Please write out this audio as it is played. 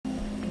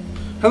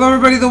Hello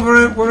everybody, the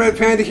Red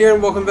Panda here,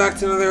 and welcome back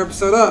to another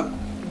episode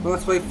of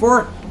Let's Play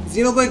 4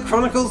 Xenoblade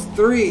Chronicles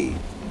 3.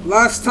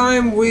 Last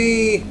time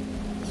we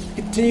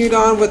continued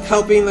on with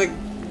helping,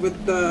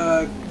 with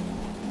the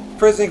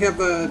prison camp,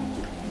 the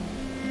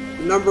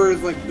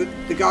numbers,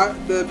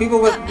 the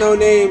people with no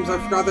names.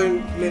 I forgot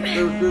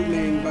their group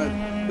name, but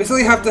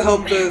basically have to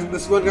help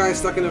this one guy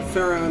stuck in a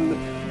pharaoh,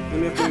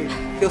 and we have to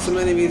kill some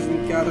enemies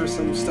and gather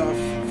some stuff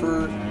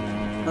for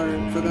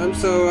them.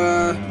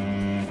 So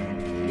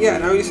yeah,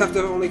 now we just have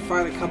to only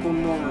fight a couple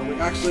more. We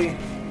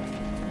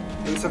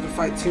just have to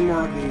fight 2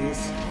 more of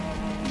these.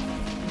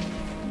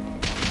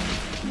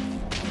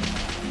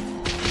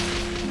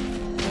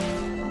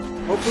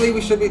 Hopefully we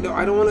should be. No,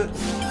 I don't want to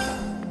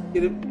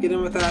get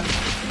in with that.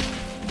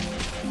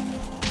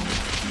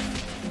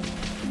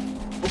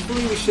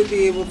 Hopefully we should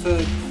be able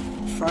to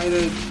try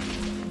to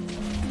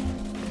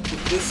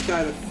get this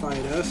guy to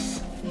fight us.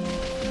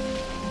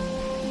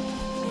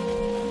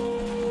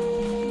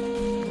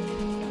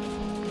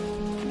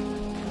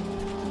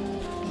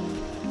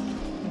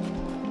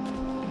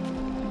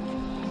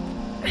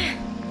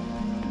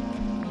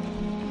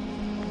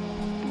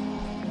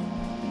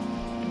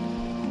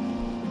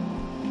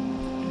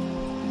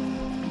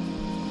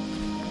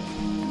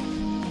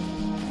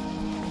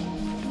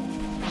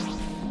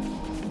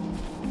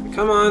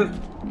 Come on.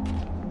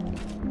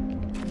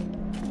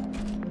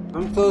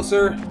 I'm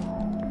closer.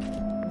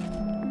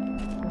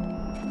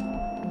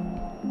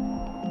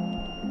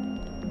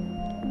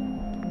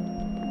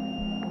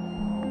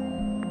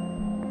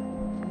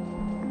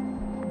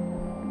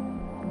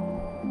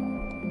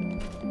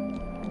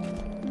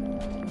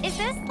 Is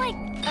this like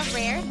a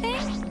rare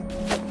thing?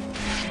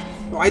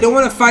 Oh, I don't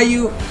want to fight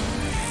you.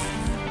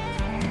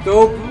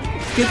 Go.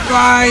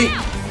 Goodbye.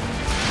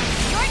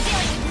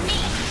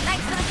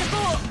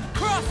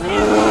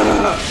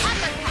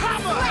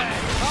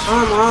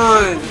 Come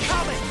on!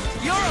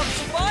 You're on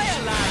fire,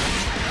 lad!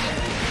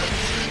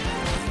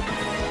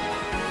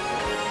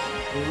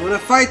 I want to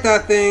fight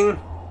that thing.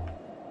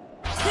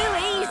 Too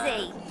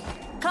easy.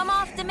 Come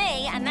after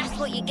me, and that's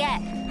what you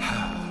get.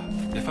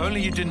 If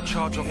only you didn't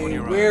charge off on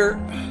your own.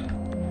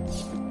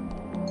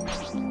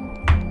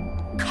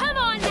 Come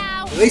on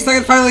now! At least I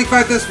can finally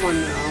fight this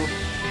one now.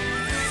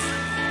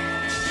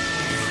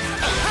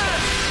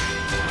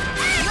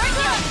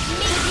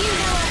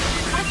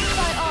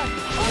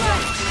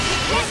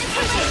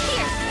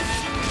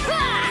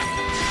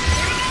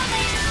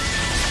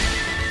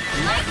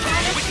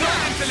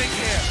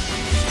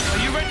 Are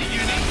you ready, Uni?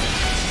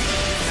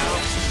 Now,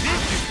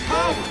 this is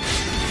power!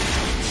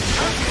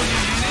 Counting on you,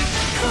 Uni!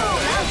 Cool,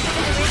 I'll give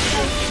it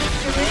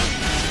a ring.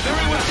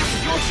 Very well, this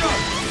is your shot!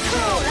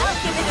 Cool, I'll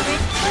give it a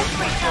ring. I'll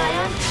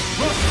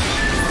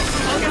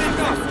get it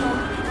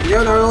done!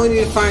 Yeah, now I only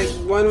need to find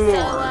one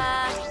more.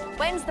 So,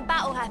 when's the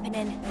battle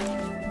happening?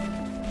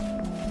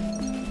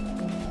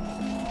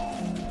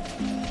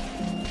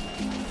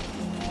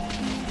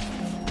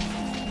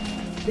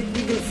 I think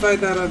we can fight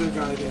that other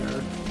guy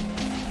there.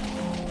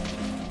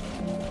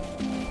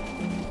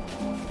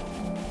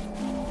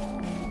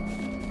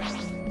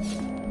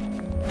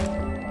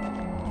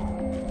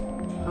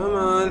 Come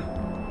on.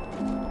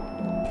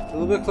 A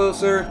little bit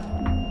closer.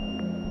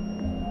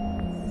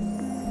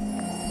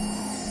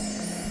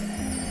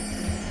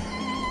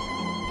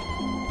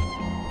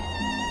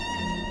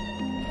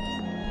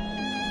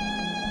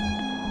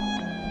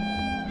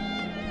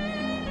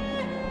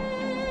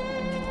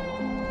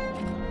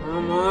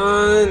 Come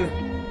on.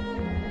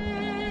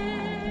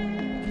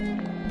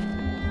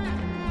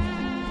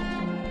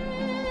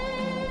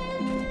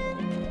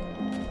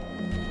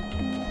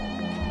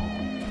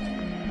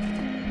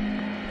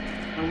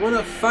 I want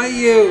to fight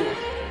you.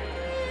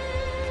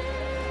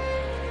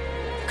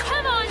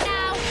 Come on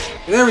now.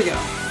 There we go.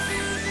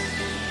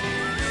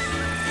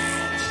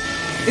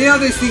 See how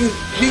these things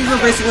were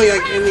basically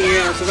like in the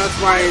air, so that's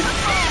why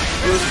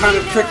it was kind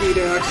of tricky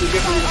to actually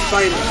get them to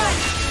fight us.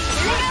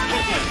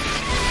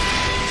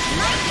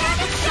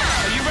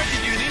 Are you ready,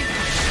 Uni?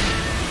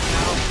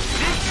 Now,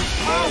 this is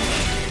power!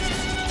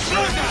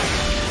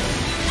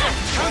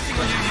 Counting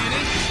on you,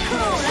 Uni!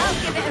 Cool, I'll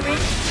give it a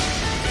ring.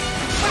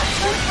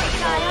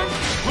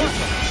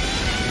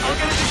 I'll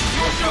get it, this is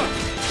your shot!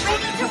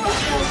 Ready to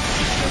roll.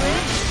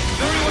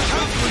 Very well,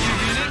 counting on you,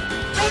 Uni!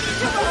 Ready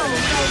to roll.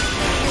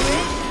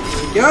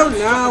 There we go,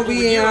 now we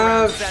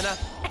have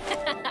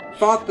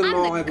fought them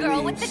all, I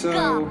girl with believe, the so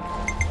gun.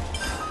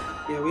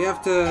 yeah, we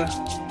have to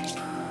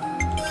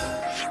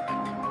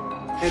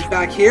head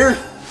back here.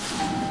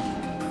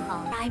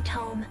 Arrived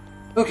home.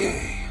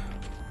 Okay.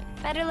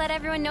 Better let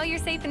everyone know you're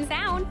safe and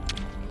sound.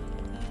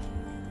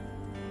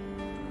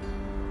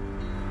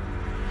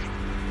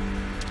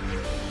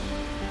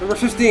 Number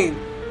 15.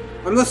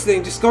 I'm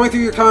listening, just going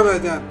through your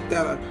combat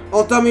data.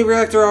 All dummy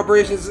reactor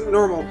operations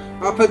normal.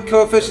 Output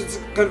coefficients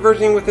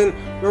converging within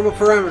normal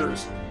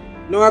parameters.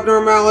 No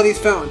abnormalities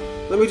found.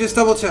 Let me just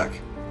double check.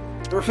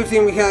 Number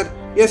 15 we had,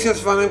 yes,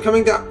 fine, I'm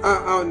coming down.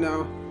 Oh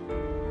no.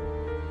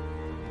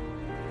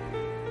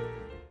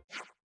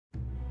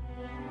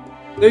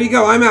 There you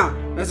go, I'm out.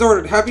 As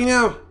ordered. Happy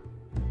now?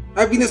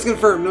 Happiness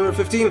confirmed. Number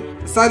 15.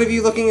 The sight of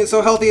you looking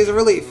so healthy is a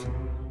relief.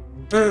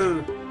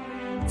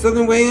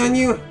 Something weighing on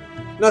you?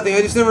 Nothing.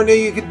 I just never knew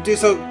you could be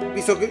so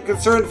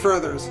concerned for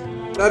others.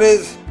 That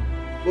is,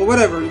 well,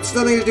 whatever. It's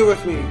nothing to do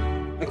with me.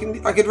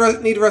 I could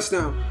need rest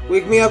now.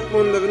 Wake me up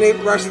when the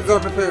rations are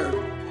prepared.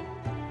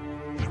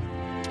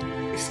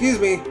 Excuse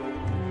me.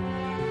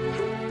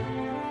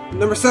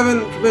 Number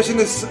 7. Permission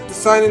to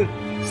sign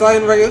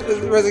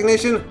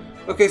resignation.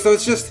 Okay, so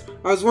it's just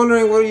I was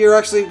wondering why you're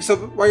actually so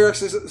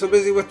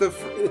busy with the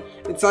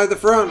inside the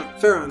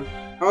Pharaon.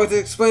 How would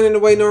explain in a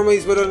way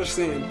normalies would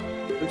understand.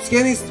 I'm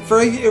scanning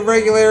for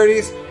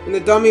irregularities in the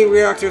dummy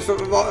reactors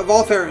of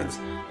all Pharaons.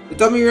 The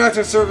dummy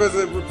reactors serve as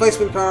a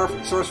replacement power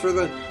source for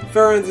the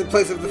Pharaons in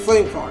place of the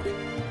flame clock.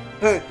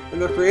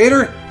 And their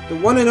creator, the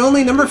one and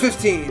only number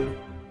 15.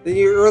 Then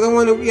you're the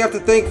one we have to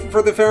thank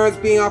for the Pharaons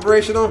being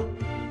operational?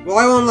 Well,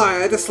 I won't lie, I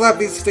had to slap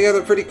these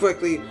together pretty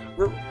quickly.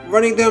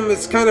 Running them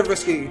is kind of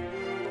risky.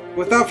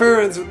 Without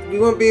Pharaons, we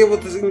won't be able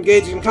to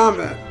engage in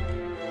combat.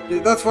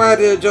 That's why I had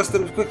to adjust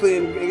them quickly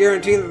and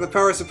guarantee that the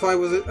power supply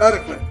was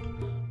adequate.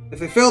 If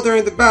they failed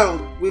during the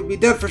battle, we'd be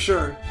dead for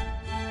sure.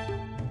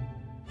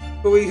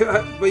 But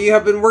you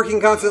have been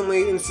working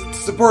constantly to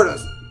support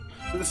us.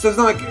 So this does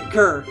not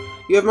occur.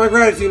 You have my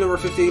gratitude, number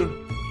 15.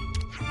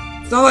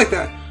 It's not like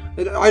that.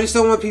 I just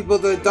don't want people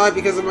to die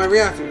because of my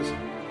reactors.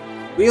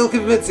 Real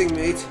convincing,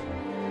 mate.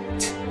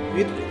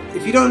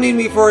 If you don't need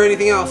me for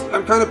anything else,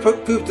 I'm kind of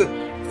pooped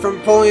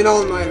from pulling an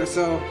all-nighter,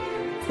 so...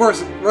 Of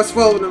course, rest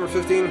well with number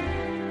 15.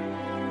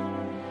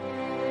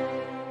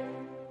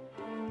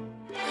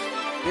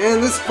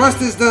 And this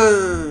quest is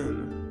done!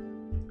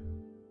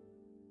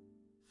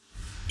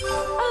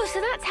 Oh, so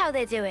that's how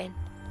they're doing.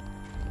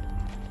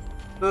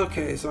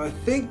 Okay, so I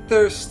think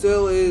there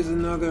still is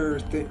another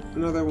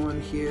one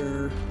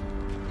here.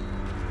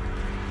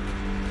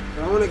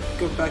 But I want to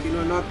go back,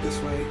 not this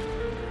way.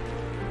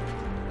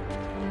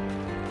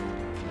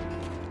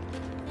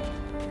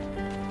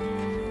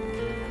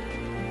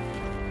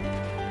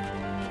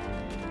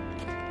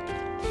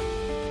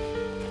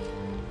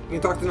 You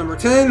can talk to number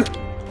 10.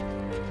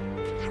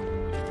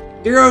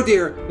 Dear oh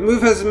dear, the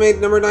move hasn't made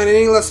number 9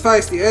 any less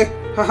feisty, eh?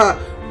 Haha,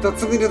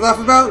 that's something to laugh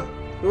about?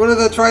 One of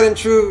the tried and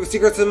true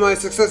secrets of my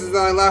success is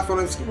that I laugh when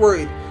I'm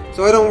worried,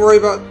 so I don't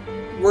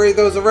worry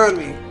those around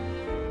me.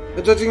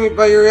 And judging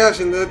by your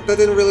reaction, that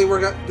didn't really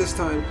work out this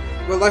time.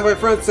 But like my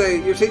friends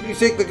say, you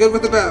take the good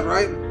with the bad,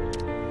 right?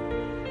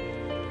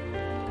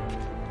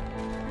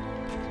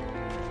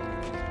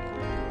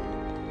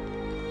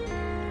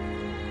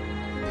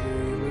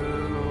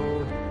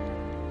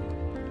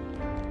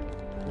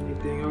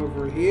 Anything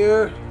over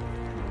here?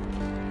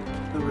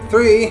 Number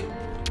 3.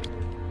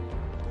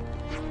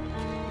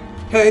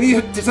 Hey, I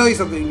need to tell you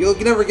something. You'll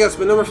never guess,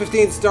 but number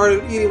 15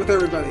 started eating with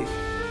everybody.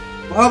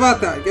 Well, how about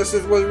that? I guess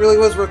it really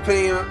was worth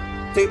prying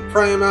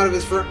him out of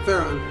his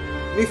Pharaon.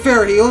 To be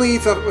fair, he only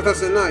eats with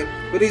us at night,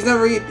 but he's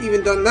never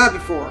even done that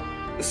before.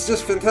 This is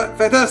just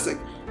fantastic.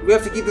 We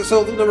have to keep this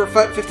whole number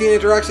 15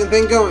 interaction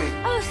thing going.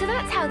 Oh, so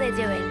that's how they're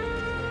doing.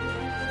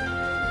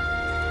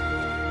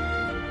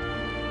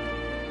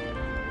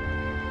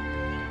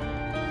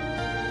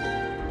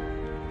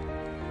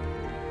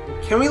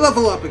 Can we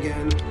level up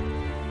again?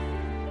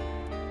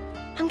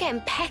 I'm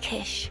getting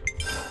peckish.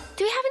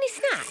 Do we have any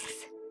snacks?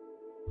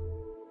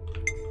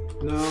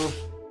 No.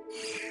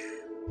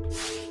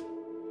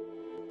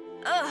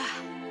 Ugh.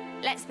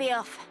 Let's be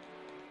off.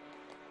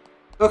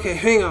 Okay,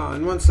 hang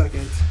on 1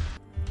 second.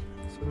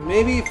 So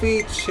maybe if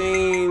we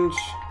change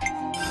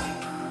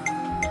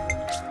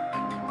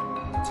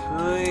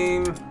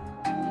time.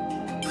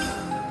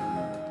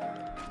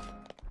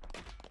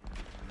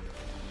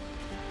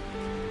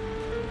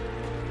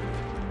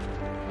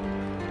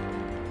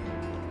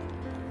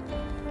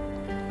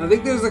 I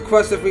think there's a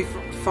quest if we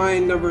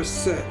find number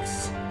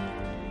 6.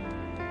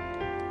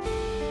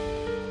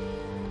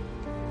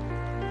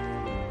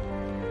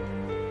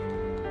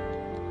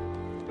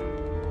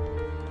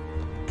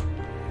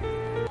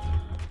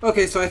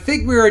 Okay, so I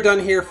think we are done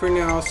here for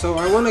now, so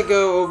I want to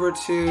go over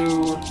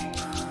to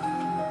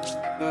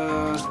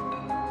the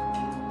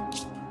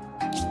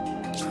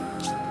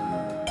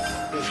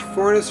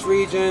Forest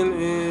region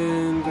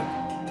and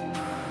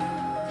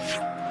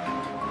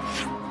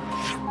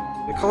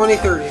the Colony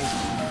 30.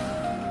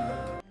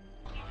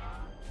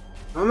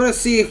 I'm gonna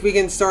see if we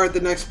can start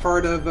the next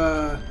part of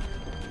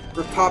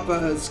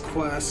Rapapa's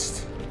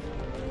quest.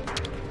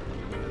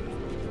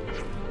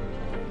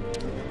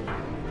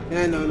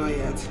 Yeah, no, not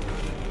yet.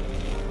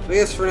 I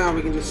guess for now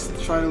we can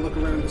just try to look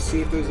around to see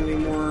if there's any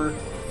more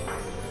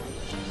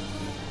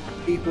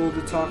people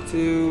to talk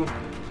to.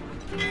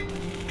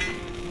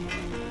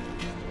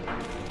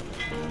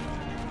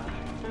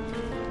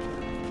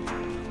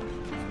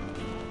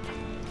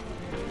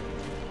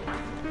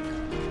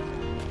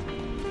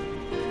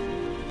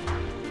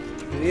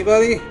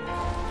 Anybody?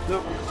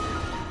 No.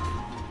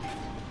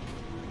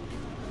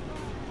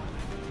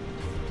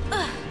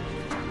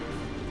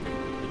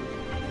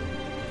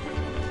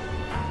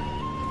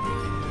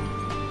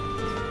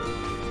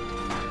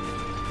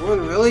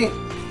 One, really?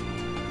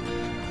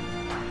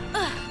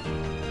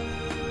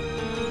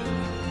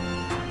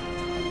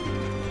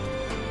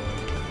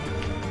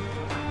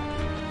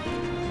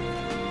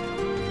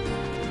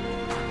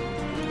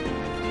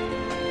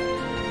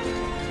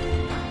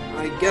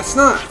 guess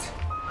not.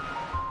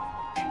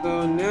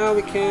 So now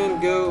we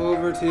can go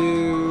over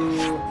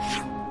to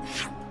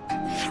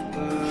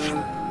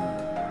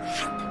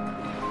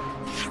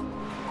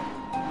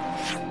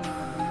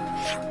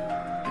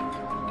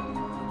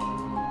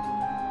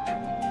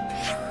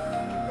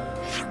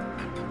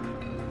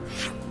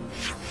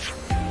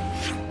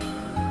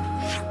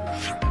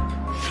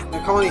the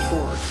Colony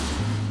 4.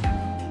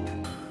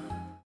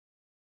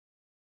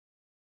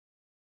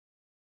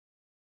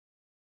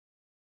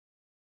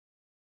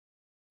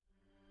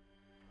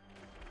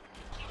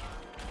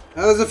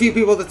 Now there's a few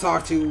people to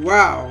talk to.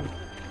 Wow.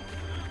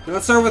 Now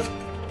let's start with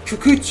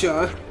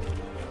Kukucha.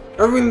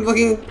 Everyone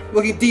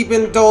looking deep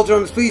in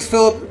doldrums, please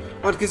fill up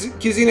on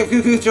cuisine of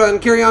Kukucha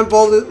and carry on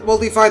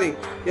boldly fighting.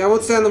 Yeah, I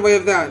won't stand in the way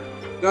of that.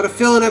 Gotta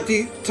fill an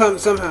empty tum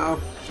somehow.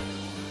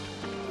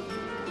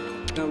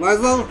 Now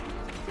Laszlo?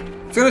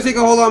 It's gonna take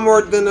a whole lot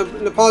more than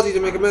an apology to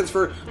make amends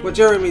for what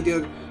Jeremy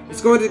did.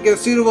 He's going to get a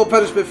suitable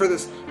punishment for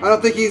this. I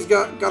don't think he's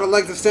got a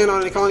leg to stand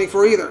on in Colony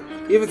 4 either.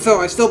 Even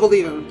so, I still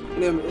believe in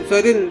him. If I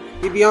didn't,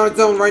 he'd be on his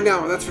own right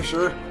now, that's for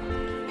sure.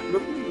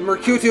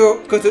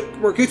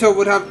 Mercuto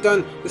would have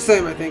done the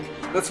same, I think.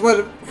 That's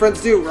what friends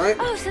do, right?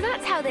 Oh, so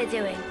that's how they're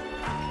doing.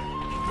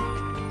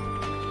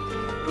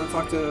 I'll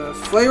talk to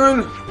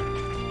Flareon.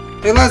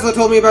 Hey, Laszlo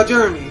told me about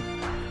Jeremy.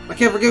 I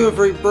can't forgive him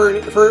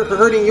for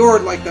hurting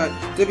Yord like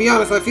that. To be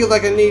honest, I feel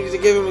like I needed to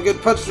give him a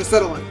good punch to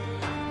settle it.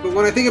 But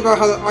when I think about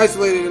how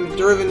isolated and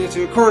driven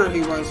into a corner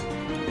he was,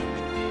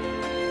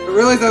 I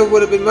realize that it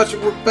would have been much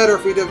better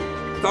if we'd have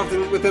talked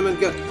with him and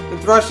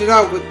thrashed it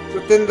out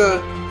within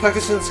the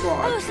tactician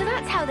squad. Oh, so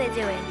that's how they're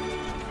doing.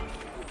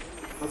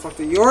 I'll talk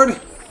to Yord.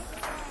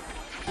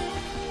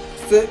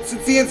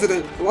 Since the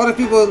incident, a lot of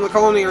people in the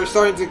colony are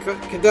starting to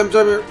condemn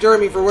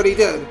Jeremy for what he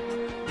did.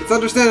 It's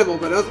understandable,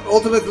 but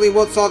ultimately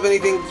won't solve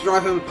anything to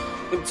drive him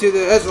to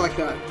the edge like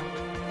that.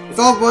 It's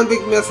all one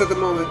big mess at the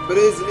moment, but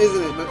isn't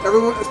it? But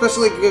everyone,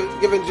 especially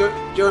given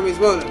Jeremy's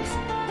motives.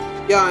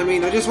 Yeah, I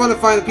mean, I just want to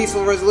find a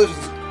peaceful resolution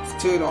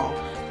to it all.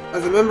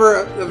 As a member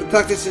of the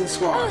tactician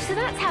squad. Oh, so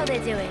that's how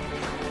they're doing.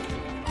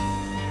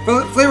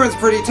 Flareon's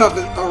pretty tough,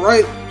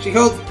 alright? She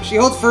holds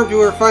firm to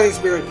her fighting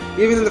spirit,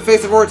 even in the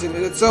face of Orton,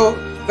 and it's so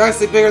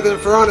vastly bigger than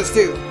Ferranis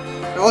too.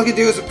 And all I can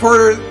do is support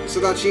her so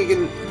that she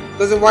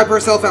doesn't wipe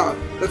herself out.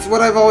 That's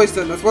what I've always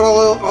done. That's what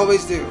I'll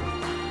always do.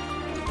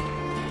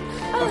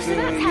 Oh, so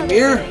that's how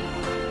they're doing.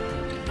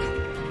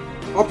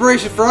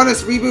 Operation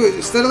Ferranis reboot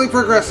is steadily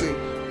progressing.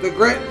 The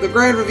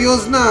grand reveal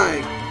is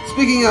nigh.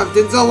 Speaking of,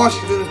 Denzel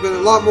Washington has been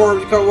a lot more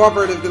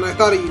cooperative than I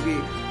thought he'd be.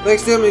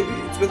 Thanks to him,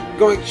 it's been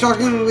going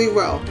shockingly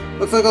well.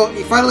 Looks like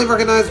he finally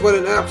recognized what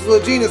an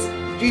absolute genius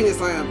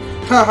I am.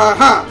 Ha ha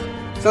ha!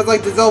 Sounds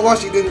like Denzel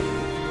Washington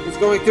is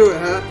going through it,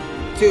 huh?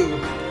 Too.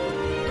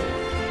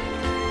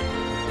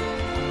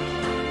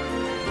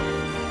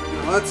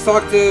 Now let's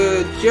talk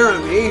to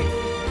Jeremy.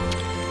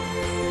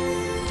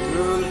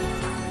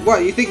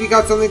 What, you think we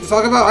got something to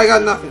talk about? I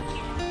got nothing.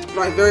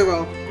 Right, very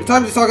well. The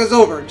time to talk is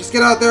over. Just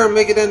get out there and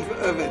make an end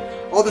of it.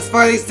 All this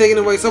fighting's taken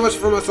away so much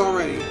from us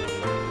already.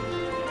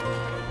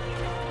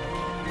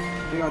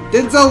 We got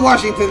Denzel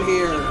Washington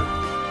here.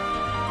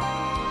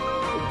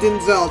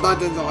 Denzel, not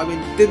Denzel. I mean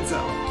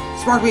Denzel.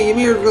 Spark me,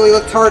 Ymir really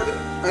looked hard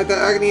at the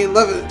agony and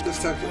love it this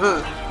time,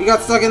 huh? He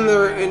got stuck in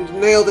there and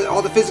nailed it,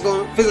 all the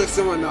physics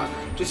and whatnot.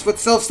 Just with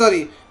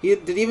self-study.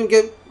 Did he even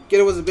get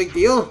it was a big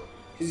deal?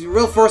 He's a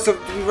real force to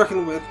be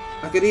reckoned with.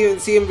 I could even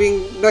see him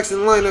being next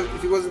in line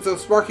if he wasn't so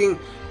sparking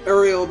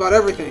aerial about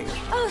everything.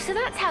 Oh, so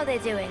that's how they're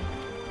doing.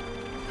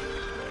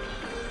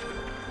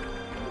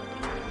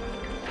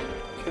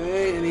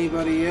 Okay,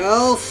 anybody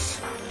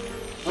else?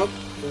 Oh,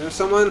 there's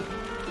someone.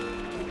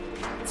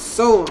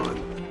 Solon.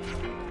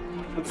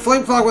 When the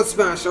flame clock was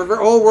smashed, our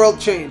whole world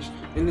changed,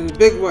 and in a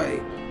big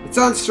way. It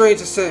sounds strange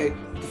to say,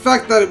 but the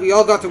fact that we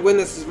all got to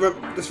witness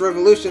this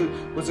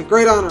revolution was a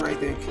great honor, I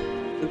think.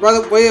 And by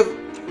the way of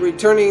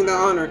returning the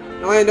honor,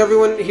 I and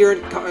everyone here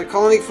at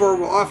Colony 4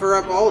 will offer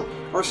up all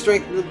our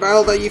strength in the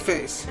battle that you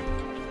face.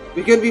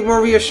 We couldn't be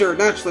more reassured.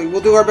 Naturally,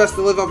 we'll do our best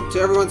to live up to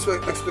everyone's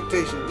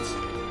expectations.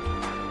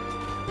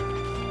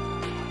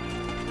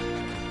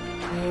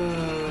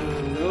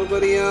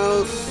 Nobody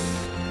else.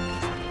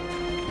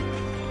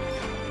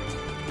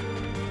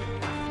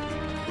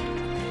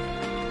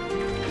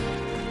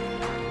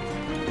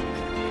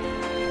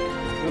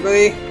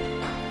 Nobody.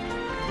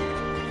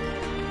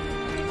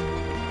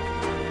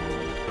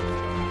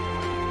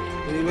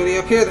 Anybody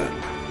up here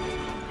then?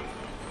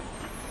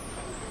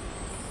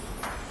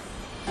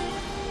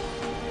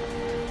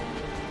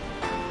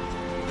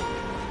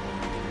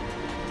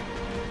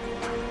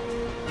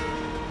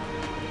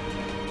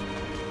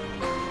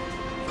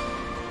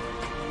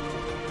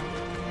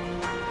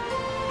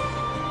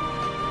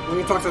 Let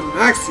me talk to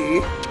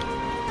Maxie.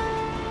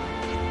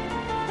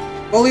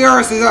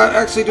 Boliaris is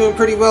actually doing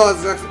pretty well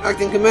as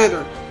acting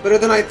commander. Better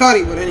than I thought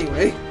he would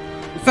anyway.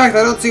 In fact,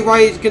 I don't see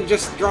why he can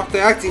just drop the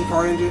acting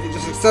part and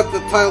just accept the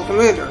title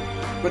commander.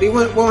 But he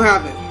won't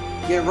have it.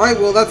 Yeah, right?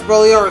 Well, that's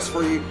Boliaris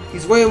for you.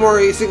 He's way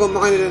more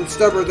single-minded and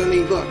stubborn than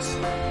he looks.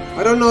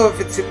 I don't know if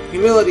it's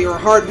humility or a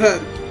hard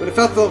head, but if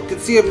Ethel could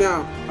see him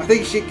now, I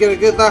think she'd get a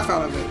good laugh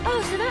out of it.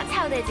 Oh, so that's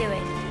how they're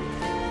doing.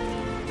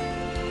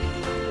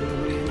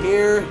 Anybody in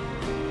here?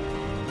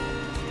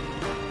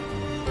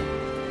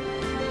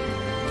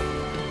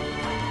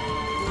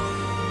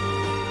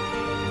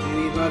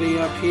 Anybody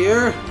up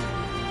here?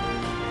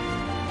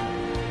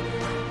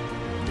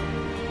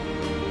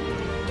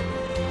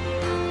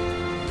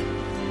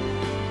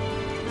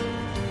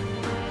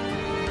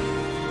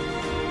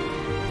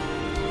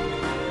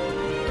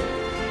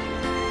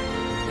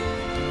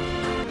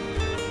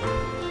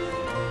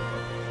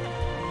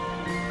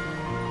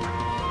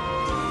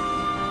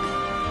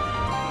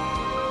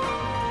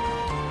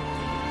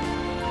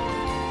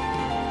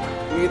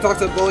 We can talk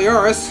to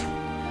Boliaris.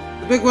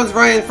 The big one's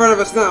right in front of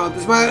us now.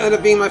 This might end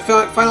up being my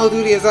final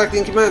duty as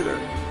acting commander.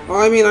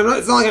 Well, I mean,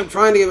 it's not like I'm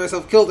trying to get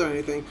myself killed or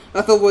anything.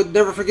 Ethel would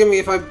never forgive me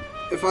if I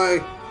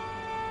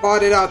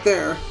fought it out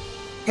there.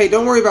 Hey,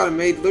 don't worry about it,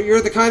 mate.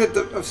 You're the kind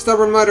of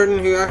stubborn modern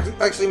who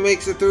actually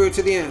makes it through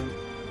to the end.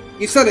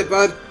 You said it,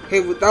 bud. Hey,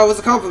 that was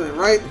a compliment,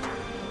 right?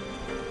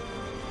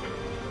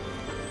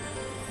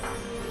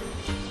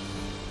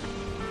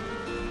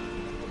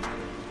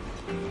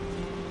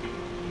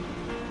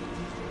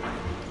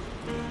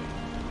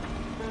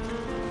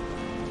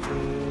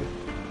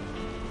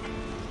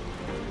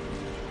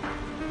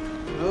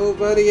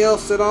 Nobody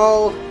else at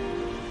all?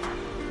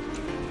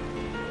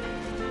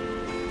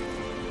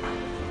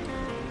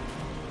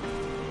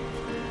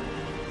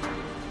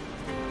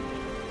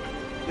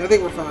 Yeah, I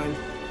think we're fine.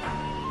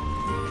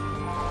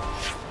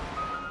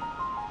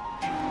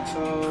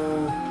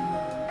 So,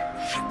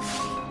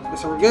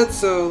 guess we're good.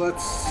 So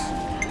let's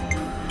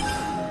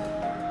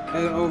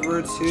head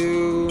over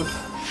to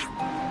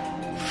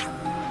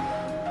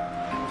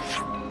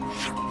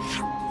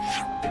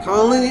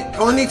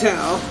Colony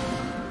Town.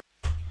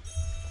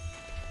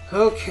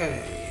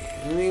 Okay,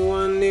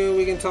 anyone new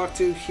we can talk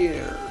to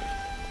here?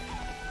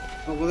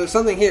 Oh, well, there's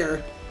something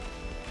here.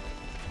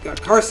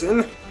 Got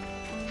Carson.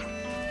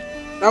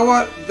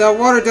 That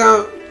water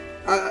down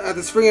at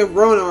the spring of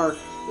Ronar,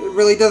 it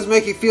really does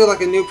make you feel like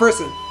a new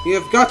person. You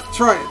have got to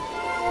try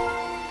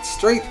it.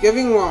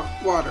 Strength-giving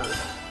water.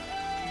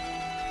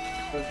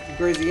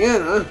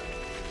 Graziana.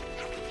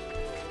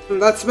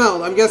 That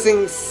smelled. I'm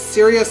guessing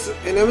serious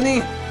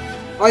anemone?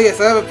 Oh yes,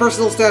 I have a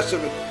personal stash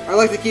of it. I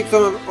like to keep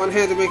some on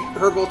hand to make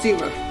herbal tea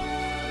with.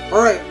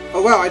 Alright.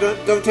 Oh wow, I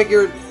did take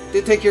your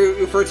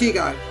for a tea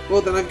guy.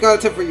 Well then, I've got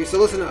a tip for you, so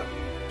listen up.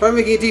 Try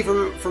making a tea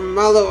from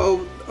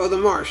Mallow o' the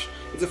Marsh.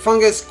 It's a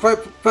fungus, quite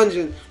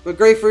pungent, but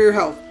great for your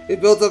health.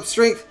 It builds up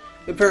strength,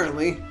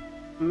 apparently.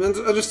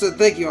 Understood,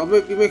 thank you. I'll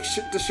make to make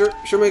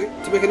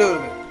a note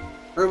of it.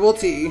 Herbal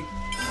tea.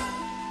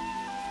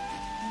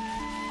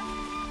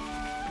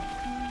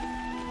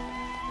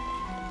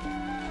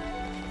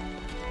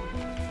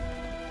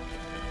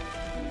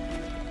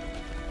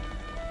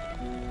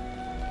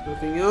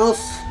 Nothing else?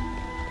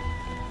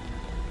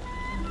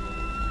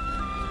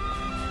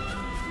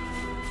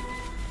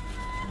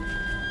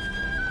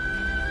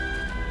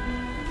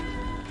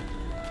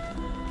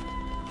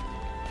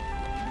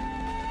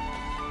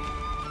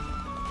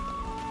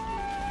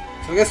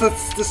 So I guess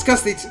let's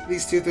discuss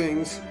these two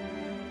things.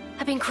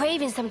 I've been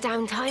craving some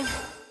downtime.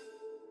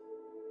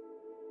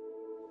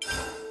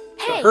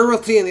 Hey! Herbal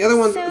tea and the other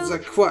one is a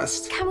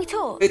quest. Can we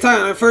talk? Hey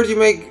Tyan, I've heard you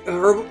make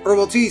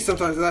herbal tea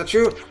sometimes, is that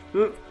true?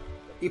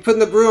 You putting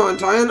the brew on,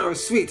 Tyan? Oh,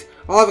 sweet.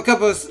 I'll have a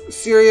cup of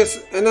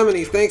serious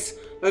anemone, thanks.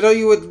 I know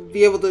you would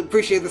be able to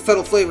appreciate the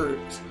subtle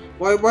flavors.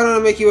 Why don't I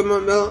make you a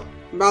mallow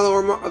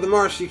of the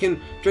marsh? You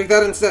can drink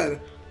that instead.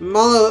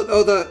 Mallow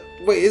of the...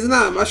 Wait, isn't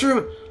that a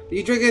mushroom?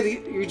 You drink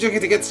it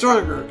to get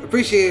stronger.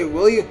 Appreciate it,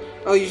 will you?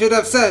 Oh, you should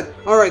have said.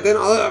 Alright then,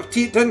 I'll have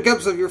 10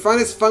 cups of your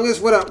finest fungus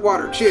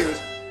water. Cheers.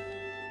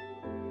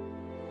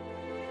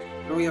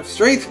 And we have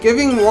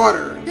strength-giving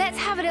water. Let's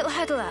have a little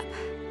huddle up.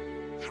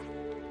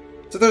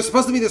 So there's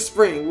supposed to be this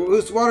spring,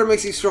 whose water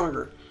makes you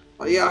stronger.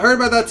 Oh, yeah, I heard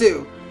about that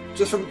too.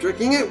 Just from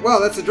drinking it? Wow,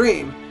 that's a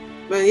dream.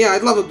 Man, yeah,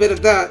 I'd love a bit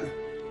of that.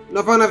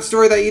 No fun to have a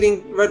story that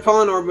eating red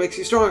pollen orb makes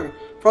you stronger.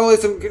 Probably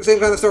some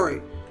same kind of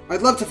story.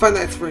 I'd love to find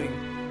that spring.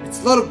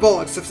 It's a load of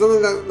bollocks. If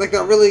something like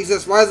that really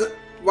exists, why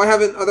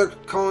haven't other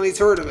colonies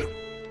heard of it?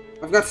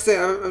 I've got to say,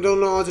 I have no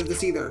knowledge of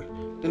this either.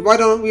 Then why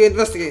don't we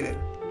investigate it?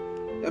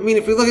 I mean,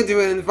 if we look into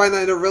it and find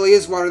that there really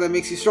is water that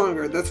makes you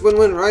stronger, that's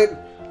win-win, right?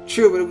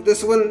 True, but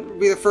this wouldn't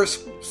be the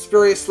first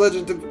spurious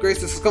legend to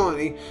grace this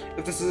colony.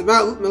 If this is a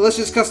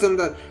malicious custom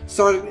that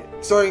started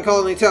in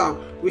Colony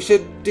Town, we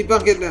should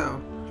debunk it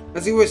now.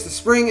 As you wish, the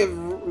spring of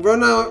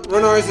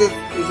Ronar is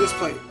this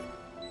place.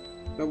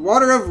 The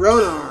water of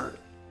Ronar.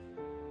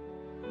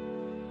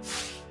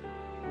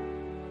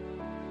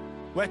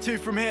 Where to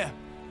from here?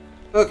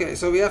 Okay,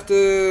 so we have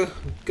to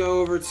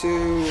go over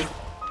to...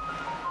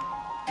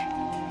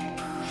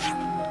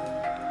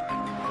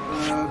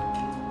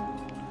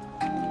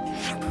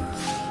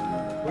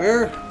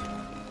 where?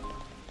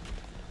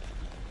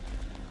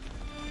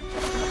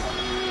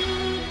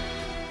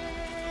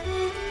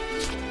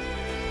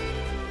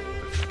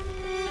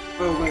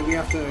 Oh wait, we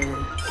have to...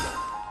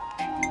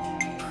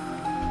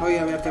 Oh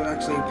yeah, we have to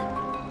actually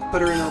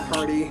put her in our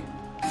party.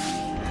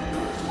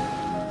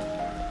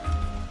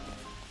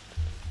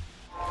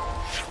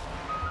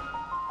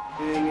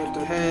 And you have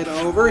to head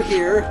over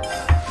here.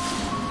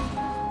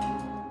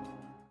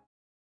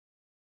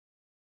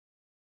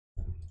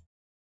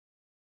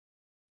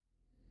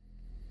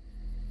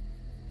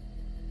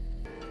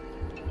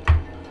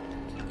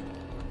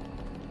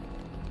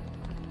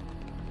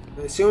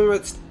 I assume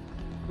it's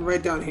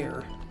right down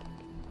here.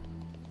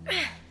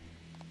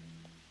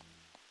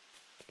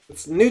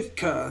 It's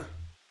Nutka.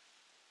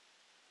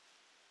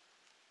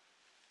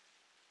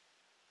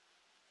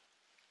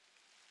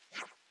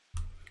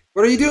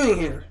 What are you doing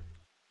here?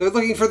 They're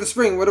looking for the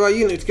spring. What about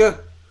you, Nutka?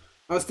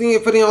 I was thinking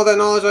of putting all that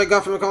knowledge I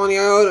got from the colony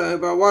Iota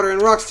about water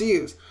and rocks to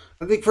use.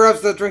 I think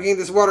perhaps that drinking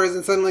this water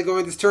isn't suddenly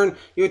going to turn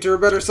you into a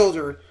better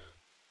soldier.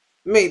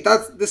 Mate,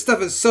 this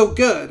stuff is so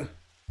good.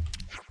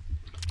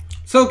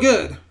 So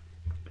good.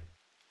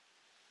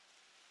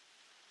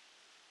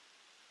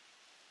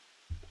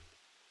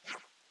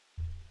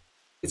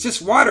 It's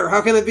just water.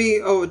 How can it be?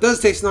 Oh, it does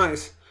taste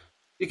nice.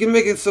 You can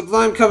make a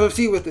sublime cup of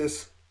tea with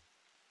this.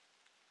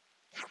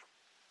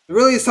 It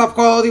really is top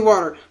quality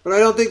water, but I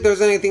don't think there's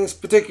anything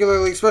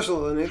particularly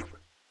special in it.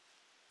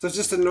 So it's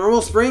just a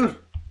normal spring?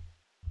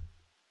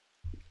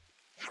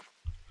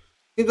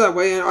 Seems that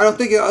way, and I don't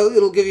think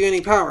it'll give you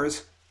any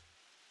powers.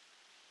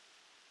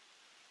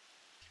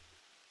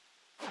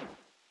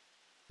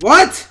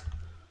 What?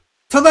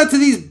 Tell that to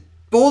these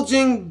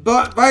bulging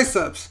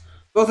biceps.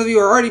 Both of you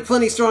are already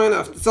plenty strong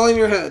enough. It's all in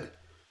your head.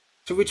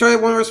 Should we try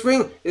one more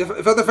spring?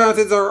 If other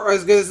fountains are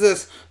as good as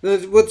this,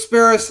 then it would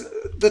spare us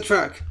the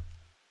trek.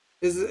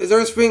 Is there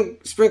a spring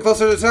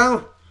closer to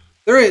town?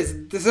 There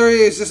is. This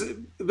area is just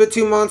a bit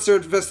too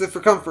monster-infested for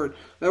comfort.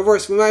 At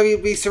worst, we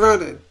might be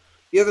surrounded.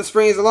 The other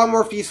spring is a lot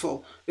more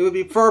peaceful. It would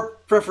be far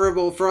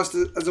preferable for us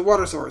as a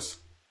water source.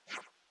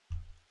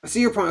 I see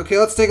your point. Okay,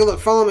 let's take a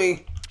look. Follow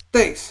me.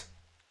 Thanks.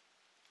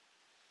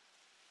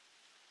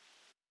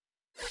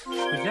 We've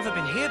never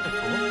been here before.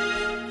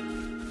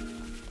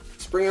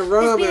 Spring of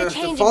Rona, we have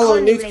to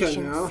follow Nutka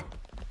now.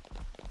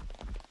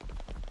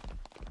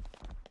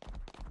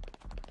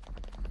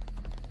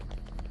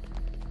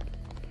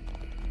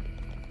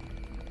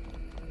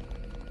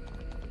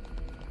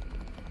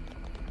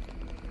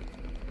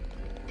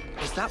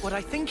 Is that what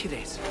I think it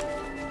is?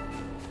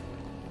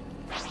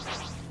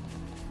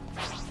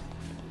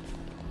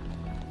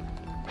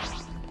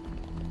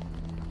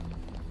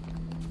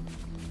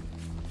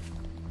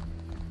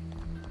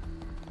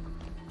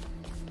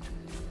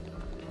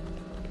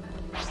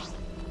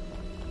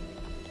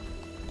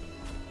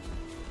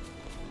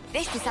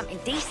 This is something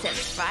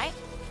decent, right?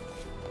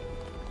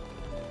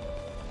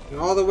 And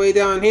all the way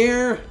down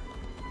here.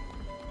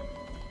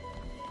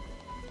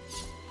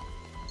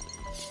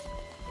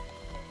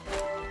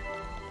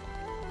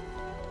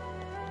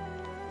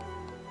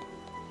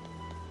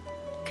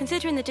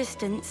 Considering the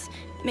distance,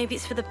 maybe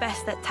it's for the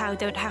best that Tau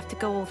don't have to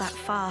go all that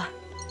far.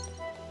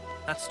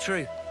 That's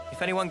true.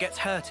 If anyone gets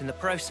hurt in the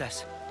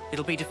process,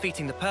 it'll be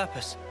defeating the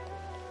purpose.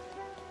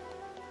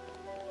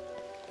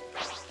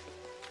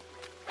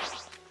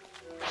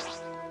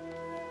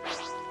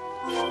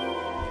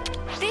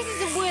 This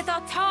isn't worth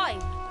our time.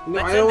 No,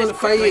 Let's I don't end want to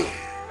this fight quickly.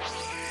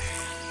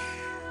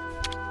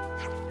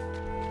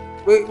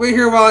 you. Wait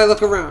here while I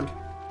look around.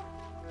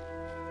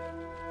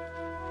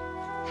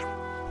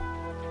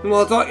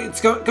 Well,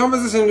 its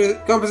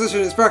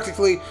composition is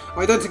practically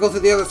identical to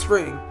the other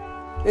spring.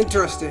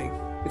 Interesting.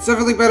 It's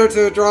definitely better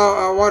to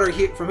draw water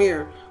from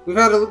here. We've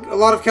had a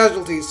lot of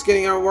casualties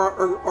getting our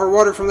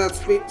water from that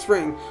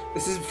spring.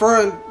 This is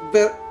far and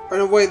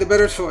away the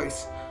better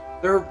choice.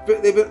 They're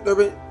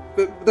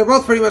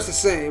both pretty much the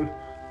same.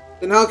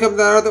 Then how come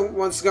that other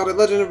one's got a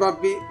legend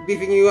about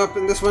beefing you up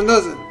and this one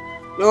doesn't?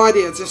 No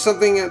idea, it's just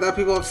something that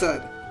people have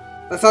said.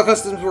 That's how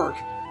customs work.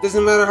 It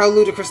doesn't matter how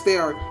ludicrous they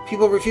are.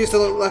 People refuse to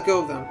let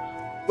go of them.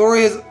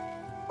 Glory has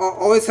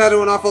always had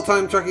an awful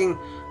time trekking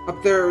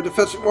up there to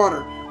fetch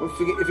water. If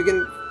you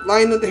can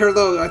line her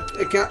low, I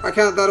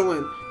count that a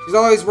win. She's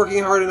always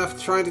working hard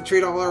enough trying to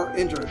treat all our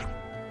injured.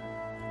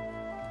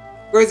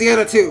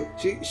 Graziana too.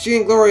 She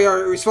and Glory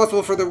are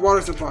responsible for the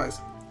water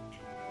supplies.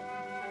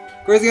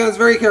 Graziana is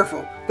very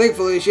careful.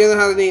 Thankfully, she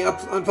hasn't had any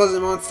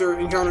unpleasant monster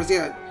encounters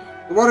yet.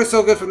 The water's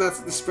so good from the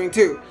spring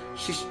too.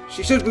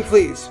 She should be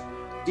pleased.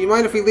 Do you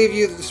mind if we leave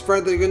you to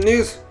spread the good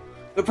news?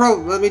 No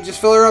problem. Let me just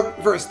fill her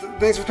up first.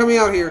 Thanks for coming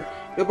out here.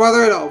 No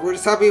bother at all. We're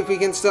just happy if we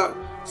can stop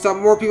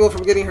more people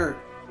from getting hurt.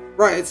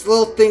 Right, it's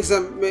little things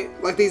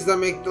like these that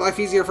make life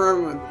easier for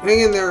everyone. Hang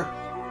in there.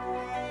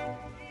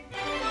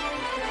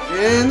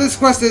 And this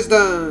quest is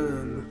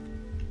done.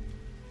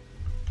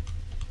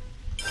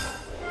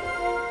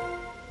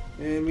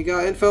 And we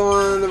got info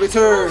on the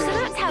return. Oh, so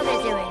that's how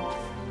they're doing.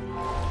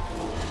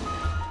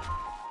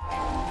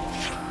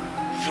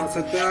 Let's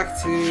head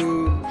back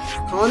to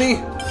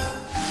Colony.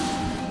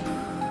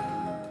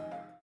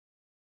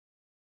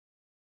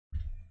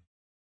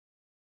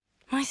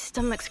 My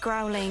stomach's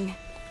growling.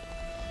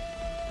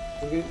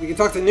 We can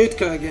talk to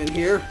Nutka again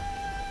here.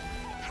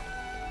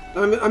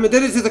 I'm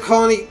indebted to the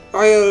Colony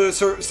IO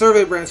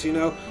survey branch, you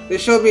know. They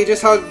showed me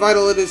just how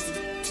vital it is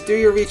to do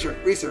your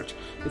research.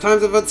 In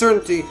times of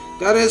uncertainty,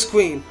 data is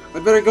queen.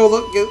 I'd better go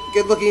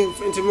get looking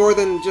into more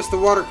than just the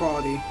water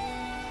quality.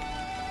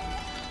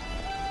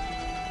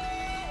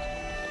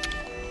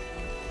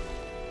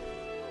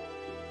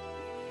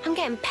 I'm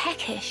getting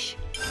peckish.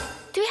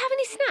 Do we have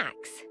any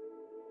snacks?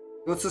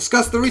 Let's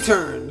discuss the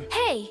return.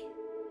 Hey,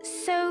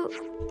 so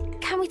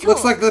can we talk?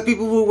 Looks like the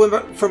people who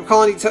went from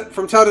Tau to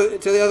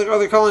the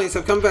other colonies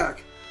have come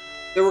back.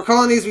 There were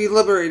colonies we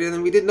liberated,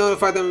 and we did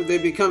notify them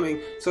they'd be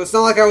coming, so it's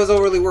not like I was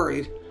overly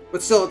worried.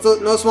 But still, it's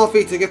no small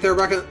feat to get there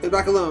back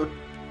alone.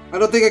 I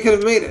don't think I could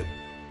have made it.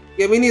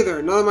 Yeah, me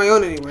neither. Not on my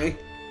own, anyway.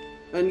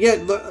 And yet,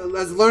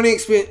 as a learning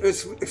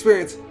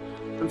experience,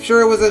 I'm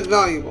sure it was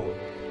invaluable.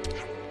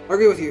 I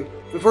agree with you.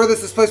 Before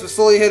this place was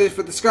slowly headed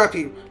for the scrap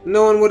heap.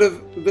 No one would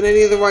have been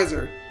any the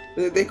wiser.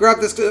 They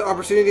grabbed this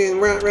opportunity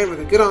and ran with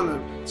it. Good on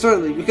them.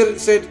 Certainly, we could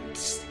stand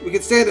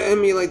to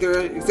emulate their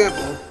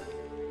example.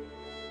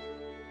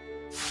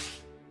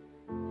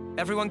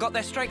 Everyone got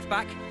their strength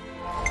back?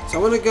 So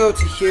I want to go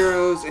to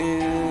Heroes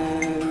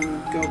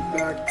and go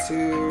back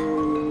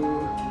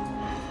to...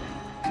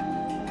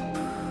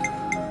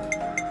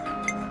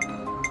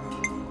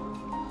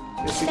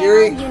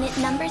 Feral Unit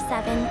number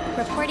 7,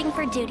 reporting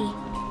for duty.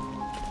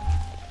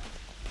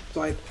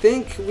 So I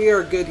think we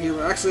are good here,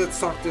 but actually let's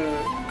talk to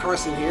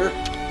Carson here.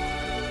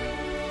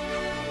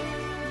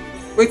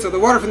 Wait, so the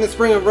water from the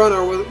spring of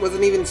Ronar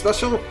wasn't even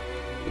special?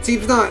 It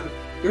seems not.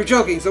 You're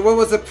joking, so what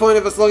was the point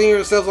of us lugging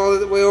ourselves all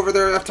the way over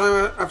there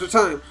time after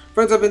time?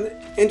 Friends have been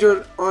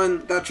injured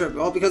on that trip,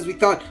 all because we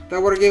thought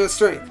that water gave us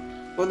strength.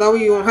 Well, now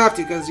you won't have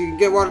to, because you can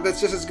get water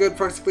that's just as good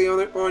practically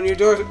on your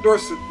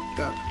doorstep.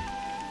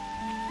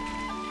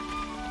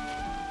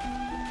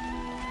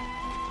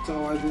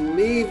 So I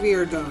believe we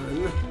are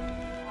done.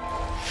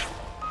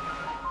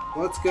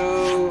 Let's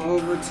go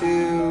over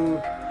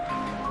to...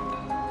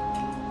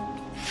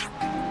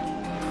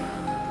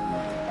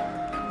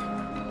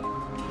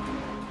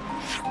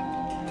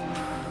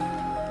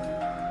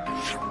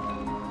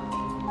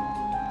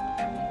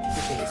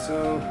 Okay,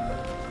 so...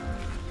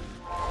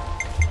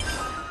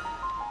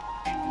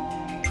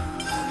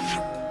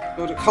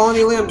 Go to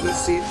Colony Lambda to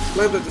see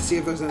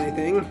if there's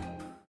anything.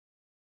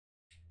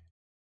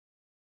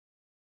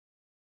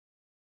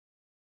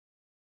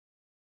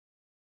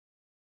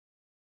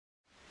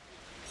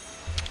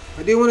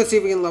 I do want to see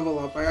if we can level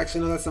up. I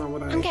actually know that's not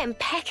what I'm getting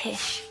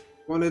peckish.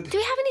 Wanted. Do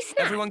we have any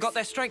snacks? Everyone got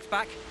their strength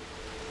back?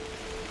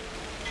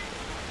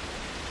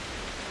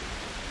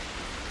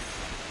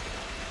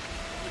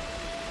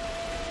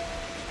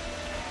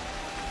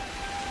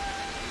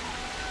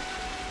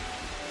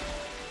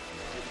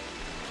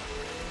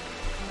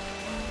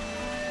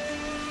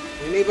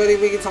 Anybody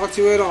we can talk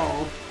to at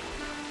all?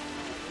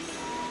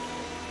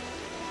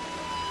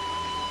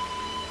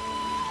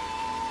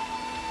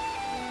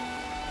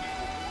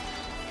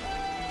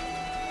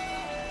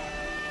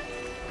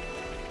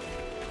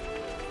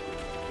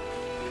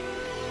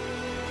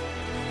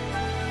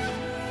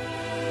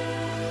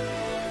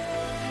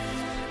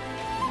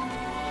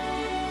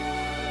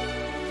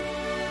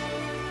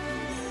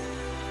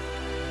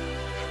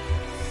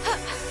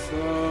 So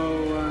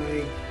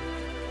I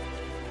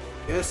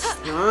guess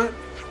not.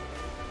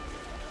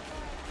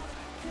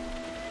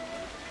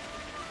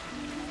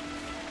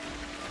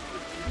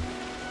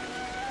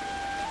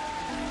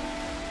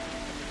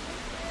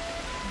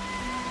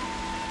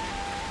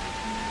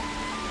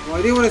 Well,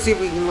 I do want to see if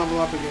we can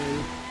level up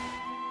again.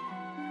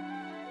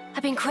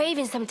 I've been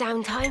craving some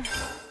downtime.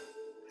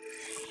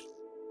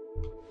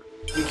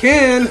 You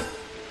can!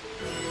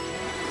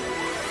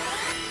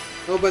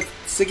 Oh, but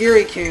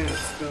Sagiri can't,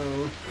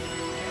 though.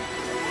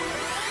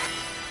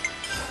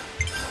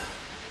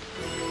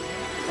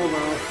 Oh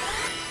well.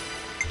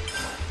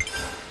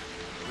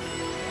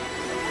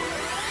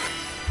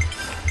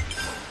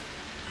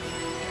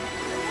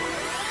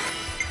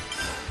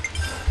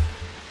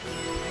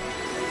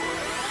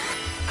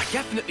 I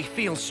definitely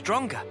feel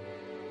stronger.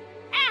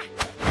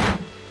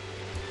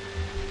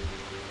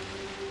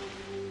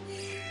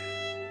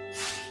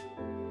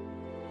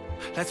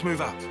 Let's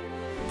move out.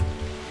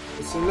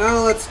 So now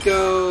let's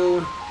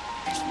go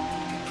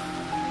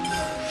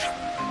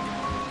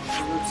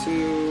over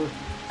to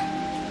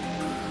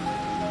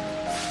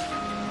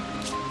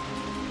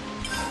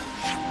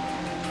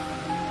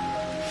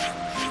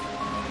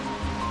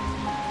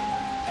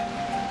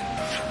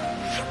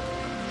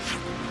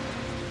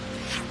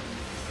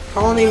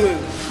Colony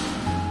Moon.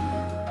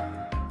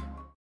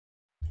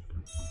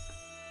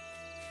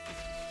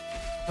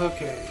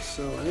 Okay,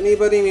 so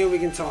anybody new we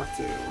can talk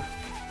to?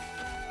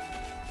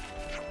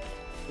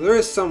 There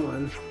is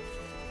someone,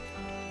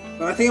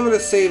 but I think I'm going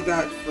to save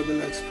that for the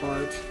next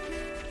part.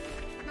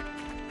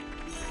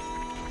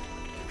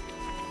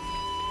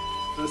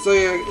 So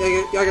yeah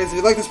guys, if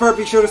you like this part,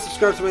 be sure to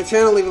subscribe to my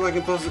channel, leave a like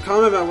and post a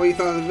comment about what you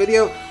thought of the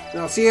video, and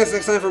I'll see you guys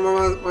next time for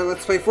more of my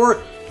Let's Play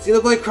for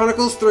Xenoblade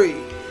Chronicles 3.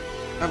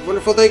 Have a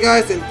wonderful day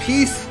guys, and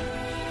peace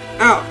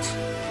out!